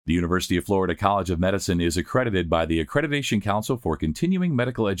The University of Florida College of Medicine is accredited by the Accreditation Council for Continuing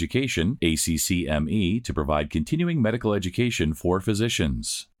Medical Education, ACCME, to provide continuing medical education for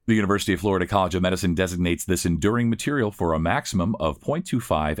physicians. The University of Florida College of Medicine designates this enduring material for a maximum of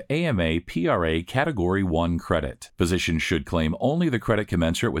 0.25 AMA PRA Category 1 credit. Physicians should claim only the credit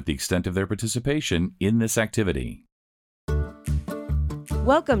commensurate with the extent of their participation in this activity.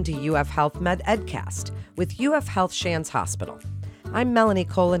 Welcome to UF Health Med Edcast with UF Health Shands Hospital. I'm Melanie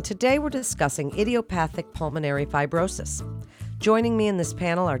Cole, and today we're discussing idiopathic pulmonary fibrosis. Joining me in this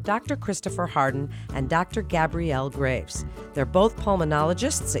panel are Dr. Christopher Harden and Dr. Gabrielle Graves. They're both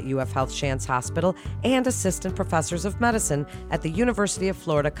pulmonologists at UF Health Shands Hospital and assistant professors of medicine at the University of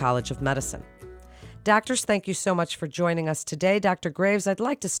Florida College of Medicine. Doctors, thank you so much for joining us today. Dr. Graves, I'd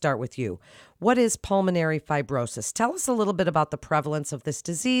like to start with you. What is pulmonary fibrosis? Tell us a little bit about the prevalence of this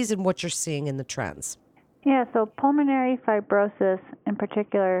disease and what you're seeing in the trends. Yeah, so pulmonary fibrosis, in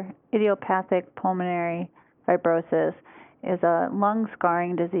particular idiopathic pulmonary fibrosis, is a lung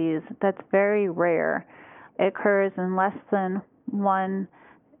scarring disease that's very rare. It occurs in less than 1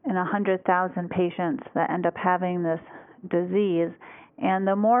 in 100,000 patients that end up having this disease. And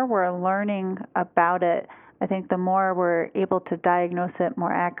the more we're learning about it, I think the more we're able to diagnose it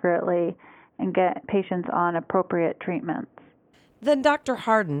more accurately and get patients on appropriate treatments. Then Dr.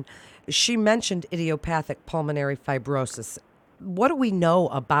 Harden, she mentioned idiopathic pulmonary fibrosis. What do we know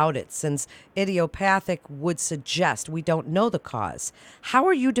about it, since idiopathic would suggest we don't know the cause? How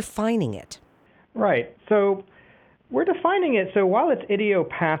are you defining it? Right. So we're defining it. So while it's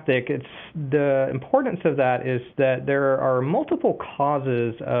idiopathic, the importance of that is that there are multiple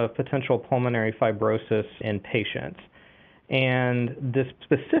causes of potential pulmonary fibrosis in patients. And this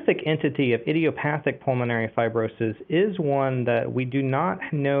specific entity of idiopathic pulmonary fibrosis is one that we do not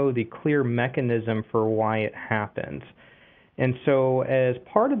know the clear mechanism for why it happens. And so as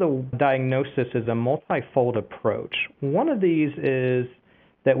part of the diagnosis is a multifold approach. One of these is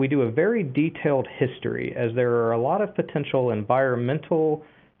that we do a very detailed history, as there are a lot of potential environmental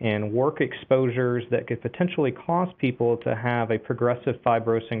and work exposures that could potentially cause people to have a progressive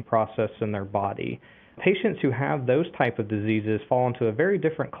fibrosing process in their body. Patients who have those type of diseases fall into a very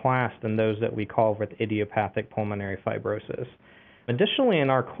different class than those that we call with idiopathic pulmonary fibrosis. Additionally, in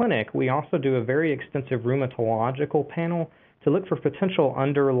our clinic, we also do a very extensive rheumatological panel to look for potential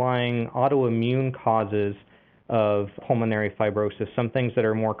underlying autoimmune causes of pulmonary fibrosis. Some things that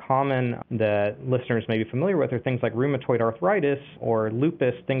are more common that listeners may be familiar with are things like rheumatoid arthritis or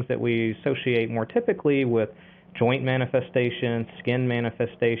lupus, things that we associate more typically with joint manifestations, skin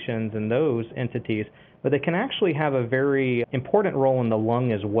manifestations, and those entities, but they can actually have a very important role in the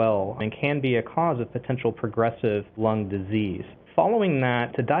lung as well and can be a cause of potential progressive lung disease. Following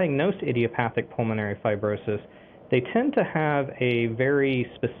that, to diagnose idiopathic pulmonary fibrosis, they tend to have a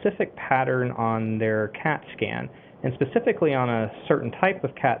very specific pattern on their CAT scan, and specifically on a certain type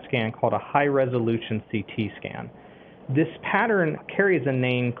of CAT scan called a high-resolution CT scan. This pattern carries a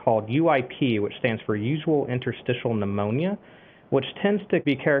name called UIP, which stands for usual interstitial pneumonia, which tends to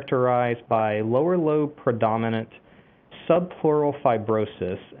be characterized by lower lobe predominant subpleural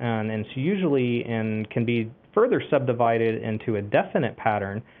fibrosis, and it's usually can be further subdivided into a definite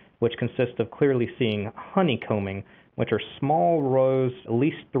pattern, which consists of clearly seeing honeycombing, which are small rows, at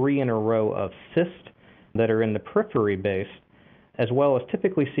least 3 in a row of cysts that are in the periphery base, as well as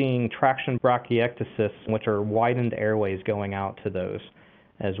typically seeing traction bronchiectasis, which are widened airways going out to those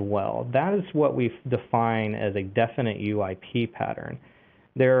as well. That is what we define as a definite UIP pattern.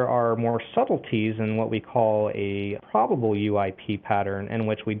 There are more subtleties in what we call a probable UIP pattern, in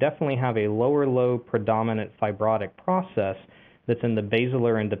which we definitely have a lower lobe predominant fibrotic process that's in the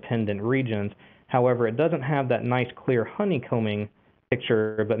basilar and dependent regions. However, it doesn't have that nice clear honeycombing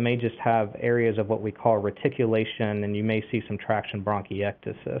picture, but may just have areas of what we call reticulation, and you may see some traction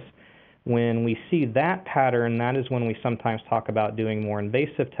bronchiectasis. When we see that pattern, that is when we sometimes talk about doing more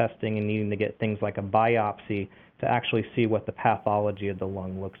invasive testing and needing to get things like a biopsy to actually see what the pathology of the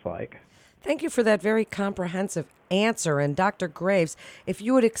lung looks like. Thank you for that very comprehensive answer. And Dr. Graves, if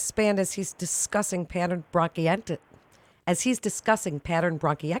you would expand as he's discussing pattern bronchiectasis,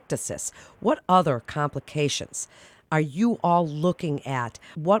 what other complications are you all looking at?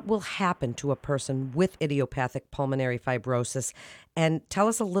 What will happen to a person with idiopathic pulmonary fibrosis? And tell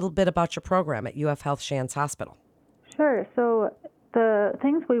us a little bit about your program at UF Health Shands Hospital. Sure. So the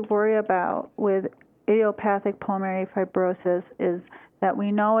things we worry about with idiopathic pulmonary fibrosis is that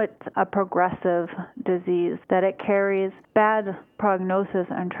we know it's a progressive disease, that it carries bad prognosis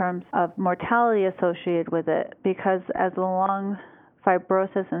in terms of mortality associated with it, because as the lung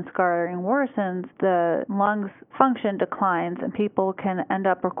fibrosis and scarring worsens, the lungs' function declines and people can end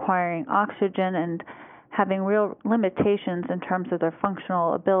up requiring oxygen and having real limitations in terms of their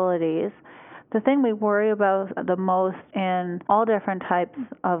functional abilities. The thing we worry about the most in all different types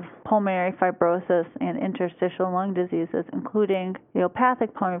of pulmonary fibrosis and interstitial lung diseases, including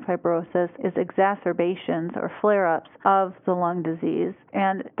idiopathic pulmonary fibrosis, is exacerbations or flare-ups of the lung disease.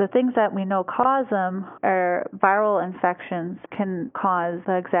 And the things that we know cause them are viral infections can cause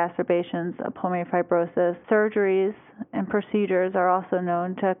exacerbations of pulmonary fibrosis. Surgeries and procedures are also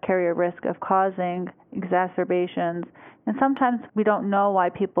known to carry a risk of causing exacerbations. And sometimes we don't know why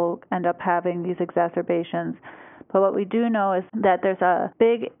people end up having these exacerbations. But what we do know is that there's a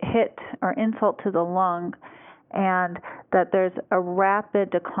big hit or insult to the lung and that there's a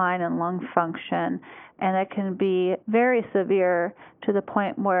rapid decline in lung function. And it can be very severe to the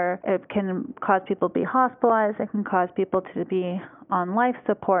point where it can cause people to be hospitalized. It can cause people to be on life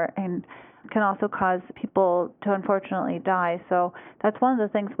support and can also cause people to unfortunately die. So that's one of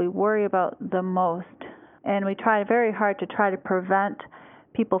the things we worry about the most. And we try very hard to try to prevent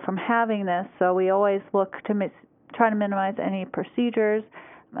people from having this. So we always look to try to minimize any procedures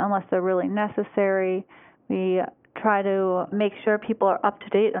unless they're really necessary. We try to make sure people are up to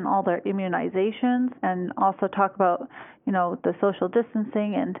date on all their immunizations and also talk about, the social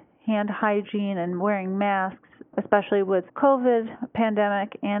distancing and hand hygiene and wearing masks, especially with COVID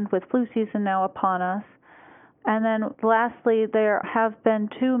pandemic and with flu season now upon us. And then lastly, there have been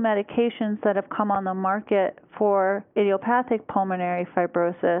 2 medications that have come on the market for idiopathic pulmonary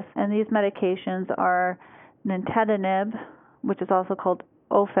fibrosis. And these medications are nintedanib, which is also called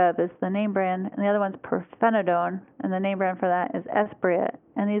Ofev is the name brand, and the other one's pirfenidone, and the name brand for that is Esbriet.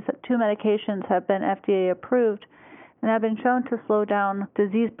 And these 2 medications have been FDA approved and have been shown to slow down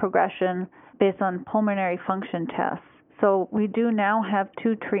disease progression based on pulmonary function tests. So we do now have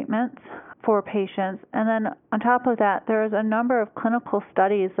 2 treatments for patients. And then on top of that, there's a number of clinical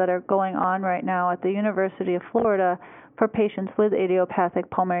studies that are going on right now at the University of Florida for patients with idiopathic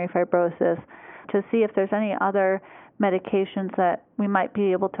pulmonary fibrosis to see if there's any other medications that we might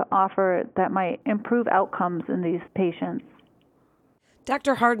be able to offer that might improve outcomes in these patients.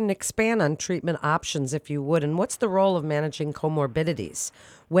 Dr. Hardin, expand on treatment options, if you would, and what's the role of managing comorbidities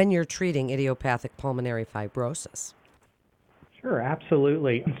when you're treating idiopathic pulmonary fibrosis? Sure,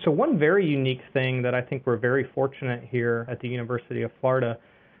 absolutely. So one very unique thing that I think we're very fortunate here at the University of Florida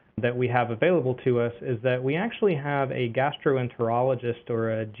that we have available to us is that we actually have a gastroenterologist or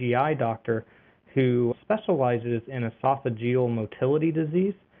a GI doctor who specializes in esophageal motility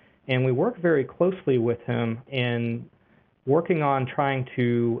disease, and we work very closely with him in working on trying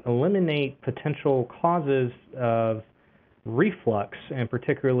to eliminate potential causes of reflux, and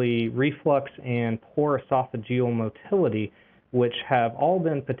particularly reflux and poor esophageal motility, which have all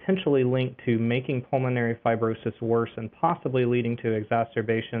been potentially linked to making pulmonary fibrosis worse and possibly leading to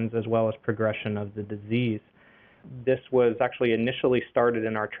exacerbations as well as progression of the disease. This was actually initially started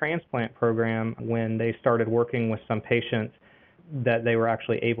in our transplant program when they started working with some patients that they were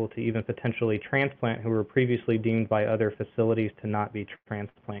actually able to even potentially transplant who were previously deemed by other facilities to not be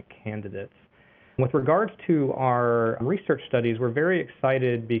transplant candidates. With regards to our research studies, we're very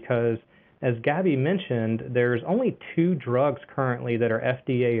excited because, as Gabby mentioned, there's only 2 drugs currently that are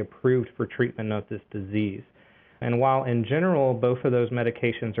FDA approved for treatment of this disease. And while in general both of those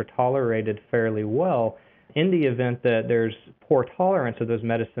medications are tolerated fairly well, in the event that there's poor tolerance of those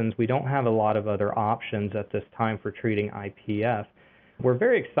medicines, we don't have a lot of other options at this time for treating IPF. We're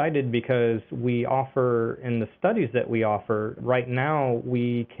very excited because we offer, in the studies that we offer, right now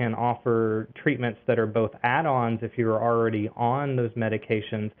we can offer treatments that are both add-ons if you're already on those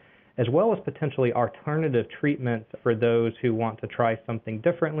medications, as well as potentially alternative treatments for those who want to try something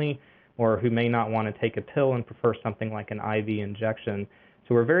differently or who may not want to take a pill and prefer something like an IV injection.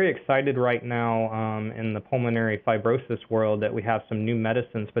 So we're very excited right now in the pulmonary fibrosis world that we have some new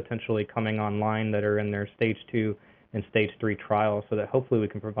medicines potentially coming online that are in their stage 2 and stage 3 trials, so that hopefully we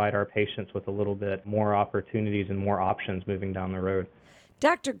can provide our patients with a little bit more opportunities and more options moving down the road.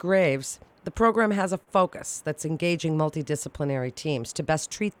 Dr. Graves, the program has a focus that's engaging multidisciplinary teams to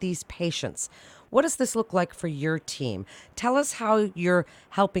best treat these patients. What does this look like for your team? Tell us how you're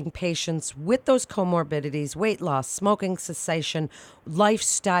helping patients with those comorbidities, weight loss, smoking cessation,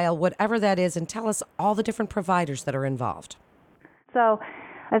 lifestyle, whatever that is, and tell us all the different providers that are involved. So,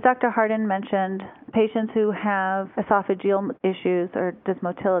 as Dr. Hardin mentioned, patients who have esophageal issues or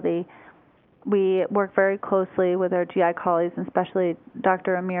dysmotility, we work very closely with our GI colleagues, and especially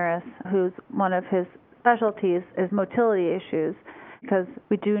Dr. Amiris, who's one of his specialties is motility issues, because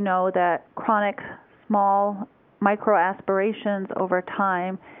we do know that chronic small microaspirations over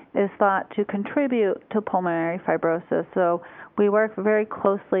time is thought to contribute to pulmonary fibrosis. So we work very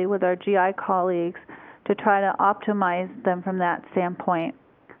closely with our GI colleagues to try to optimize them from that standpoint.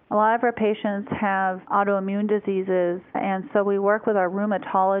 A lot of our patients have autoimmune diseases, and so we work with our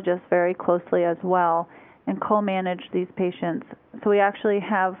rheumatologists very closely as well and co-manage these patients. So we actually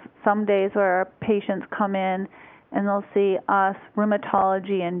have some days where our patients come in and they'll see us,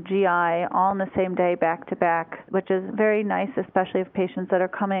 rheumatology and GI, all on the same day back to back, which is very nice, especially if patients that are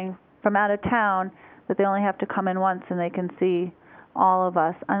coming from out of town, that they only have to come in once and they can see all of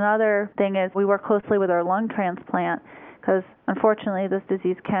us. Another thing is we work closely with our lung transplant because unfortunately this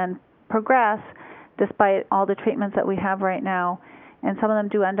disease can progress despite all the treatments that we have right now. And some of them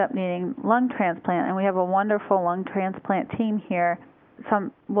do end up needing lung transplant, and we have a wonderful lung transplant team here.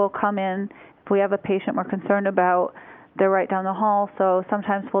 Some will come in. If we have a patient we're concerned about, they're right down the hall, so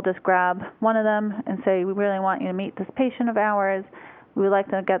sometimes we'll just grab one of them and say, we really want you to meet this patient of ours. We would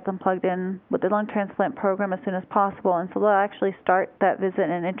like to get them plugged in with the lung transplant program as soon as possible. And so they'll actually start that visit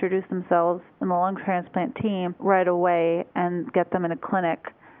and introduce themselves in the lung transplant team right away and get them in a clinic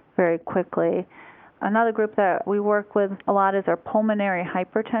very quickly. Another group that we work with a lot is our pulmonary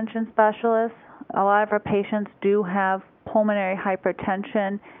hypertension specialists. A lot of our patients do have pulmonary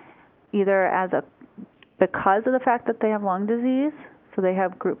hypertension either because of the fact that they have lung disease, so they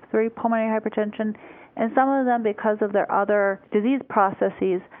have group 3 pulmonary hypertension, and some of them, because of their other disease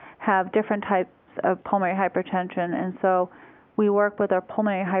processes, have different types of pulmonary hypertension. And so we work with our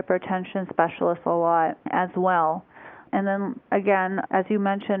pulmonary hypertension specialists a lot as well. And then again, as you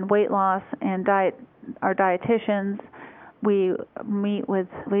mentioned, weight loss and diet, our dietitians, we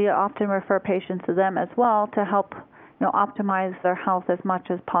often refer patients to them as well to help optimize their health as much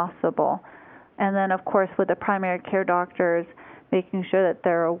as possible. And then, of course, with the primary care doctors, making sure that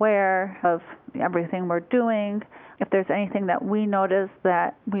they're aware of everything we're doing. If there's anything that we notice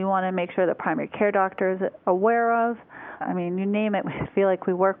that we want to make sure the primary care doctor is aware of, I mean, you name it, we feel like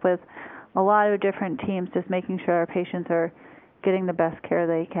we work with a lot of different teams just making sure our patients are getting the best care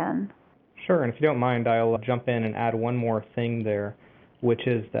they can. Sure, and if you don't mind, I'll jump in and add one more thing there, which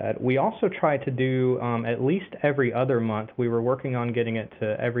is that we also try to do at least every other month. We were working on getting it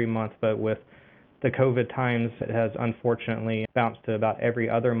to every month, but with the COVID times, it has unfortunately bounced to about every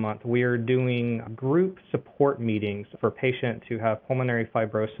other month. We are doing group support meetings for patients who have pulmonary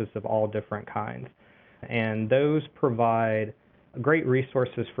fibrosis of all different kinds. And those provide great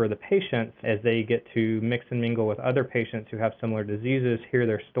resources for the patients as they get to mix and mingle with other patients who have similar diseases, hear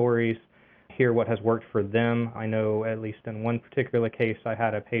their stories, hear what has worked for them. I know at least in one particular case, I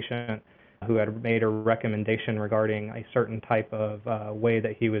had a patient who had made a recommendation regarding a certain type of way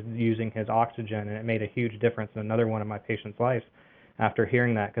that he was using his oxygen, and it made a huge difference in another one of my patients' lives after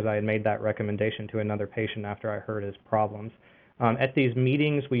hearing that, because I had made that recommendation to another patient after I heard his problems. At these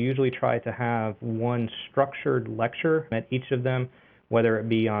meetings, we usually try to have one structured lecture at each of them, whether it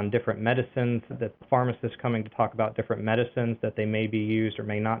be on different medicines, the pharmacists coming to talk about different medicines that they may be used or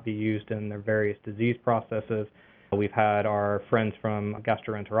may not be used in their various disease processes. We've had our friends from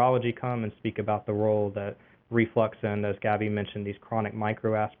gastroenterology come and speak about the role that reflux and, as Gabby mentioned, these chronic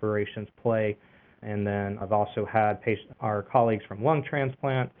microaspirations play. And then I've also had our colleagues from lung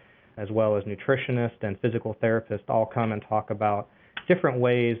transplant, as well as nutritionists and physical therapists, all come and talk about different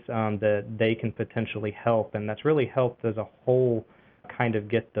ways that they can potentially help. And that's really helped as a whole kind of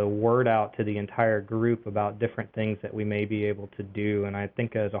get the word out to the entire group about different things that we may be able to do. And I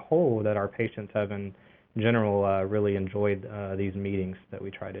think as a whole that our patients have in general really enjoyed these meetings that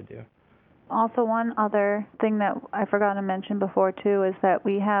we try to do. Also, one other thing that I forgot to mention before too is that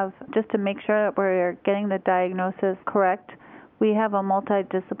we have, just to make sure that we're getting the diagnosis correct, we have a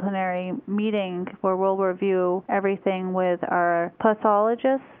multidisciplinary meeting where we'll review everything with our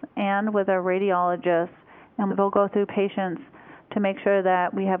pathologists and with our radiologists, and we'll go through patients to make sure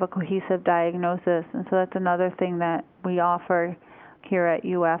that we have a cohesive diagnosis. And so that's another thing that we offer here at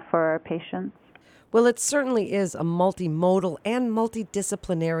UF for our patients. Well, it certainly is a multimodal and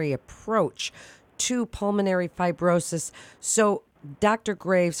multidisciplinary approach to pulmonary fibrosis. So, Dr.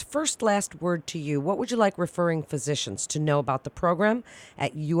 Graves, first last word to you. What would you like referring physicians to know about the program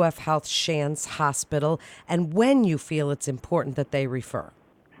at UF Health Shands Hospital, and when you feel it's important that they refer?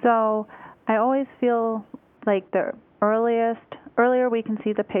 So I always feel like the earlier we can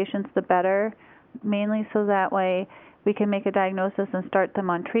see the patients, the better, mainly so that way we can make a diagnosis and start them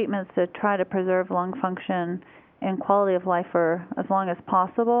on treatments to try to preserve lung function and quality of life for as long as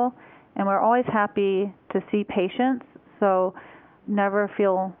possible. And we're always happy to see patients, so never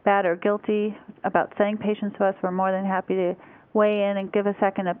feel bad or guilty about sending patients to us. We're more than happy to weigh in and give a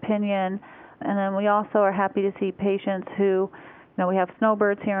second opinion. And then we also are happy to see patients who, we have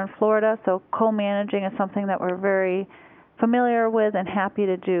snowbirds here in Florida, so co-managing is something that we're very familiar with and happy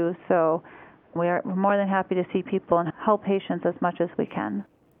to do. So we're more than happy to see people and help patients as much as we can.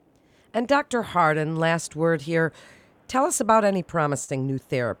 And Dr. Hardin, last word here. Tell us about any promising new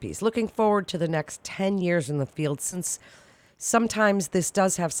therapies. Looking forward to the next 10 years in the field, since sometimes this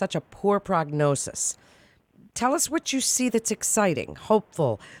does have such a poor prognosis. Tell us what you see that's exciting,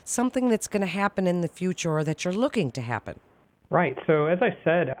 hopeful, something that's going to happen in the future or that you're looking to happen. Right. So as I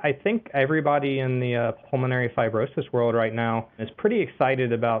said, I think everybody in the pulmonary fibrosis world right now is pretty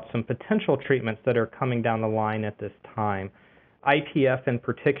excited about some potential treatments that are coming down the line at this time. IPF in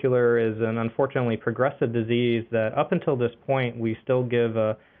particular is an unfortunately progressive disease that up until this point we still give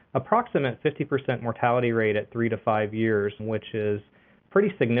a approximate 50% mortality rate at 3 to 5 years, which is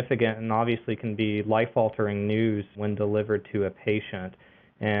pretty significant and obviously can be life-altering news when delivered to a patient.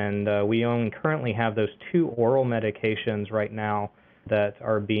 And we currently have those 2 oral medications right now that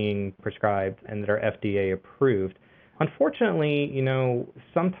are being prescribed and that are FDA approved. Unfortunately,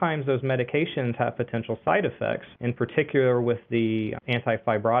 sometimes those medications have potential side effects. In particular with the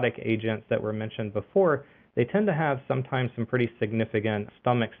antifibrotic agents that were mentioned before, they tend to have sometimes some pretty significant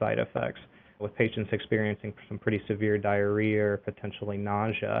stomach side effects, with patients experiencing some pretty severe diarrhea or potentially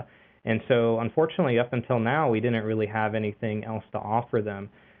nausea. And so, unfortunately, up until now, we didn't really have anything else to offer them.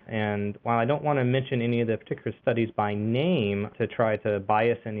 And while I don't want to mention any of the particular studies by name to try to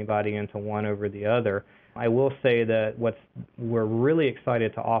bias anybody into one over the other, I will say that what we're really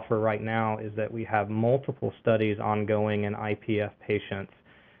excited to offer right now is that we have multiple studies ongoing in IPF patients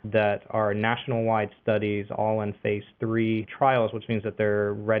that are national-wide studies, all in phase 3 trials, which means that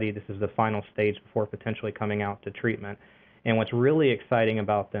they're ready. This is the final stage before potentially coming out to treatment. And what's really exciting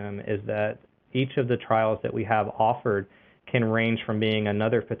about them is that each of the trials that we have offered can range from being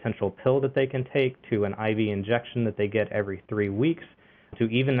another potential pill that they can take to an IV injection that they get every 3 weeks to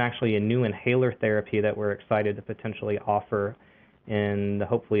even actually a new inhaler therapy that we're excited to potentially offer in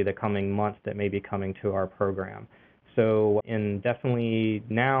hopefully the coming months that may be coming to our program. So definitely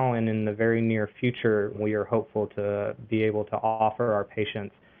now and in the very near future, we are hopeful to be able to offer our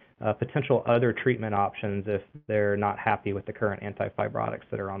patients potential other treatment options if they're not happy with the current antifibrotics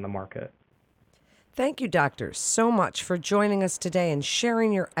that are on the market. Thank you, doctors, so much for joining us today and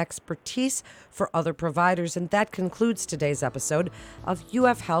sharing your expertise for other providers. And that concludes today's episode of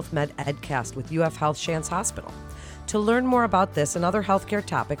UF Health Med Edcast with UF Health Shands Hospital. To learn more about this and other healthcare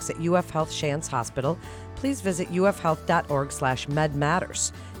topics at UF Health Shands Hospital, please visit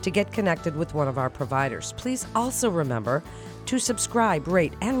ufhealth.org/medmatters to get connected with one of our providers. Please also remember to subscribe,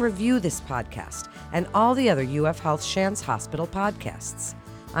 rate, and review this podcast and all the other UF Health Shands Hospital podcasts.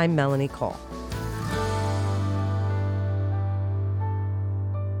 I'm Melanie Cole.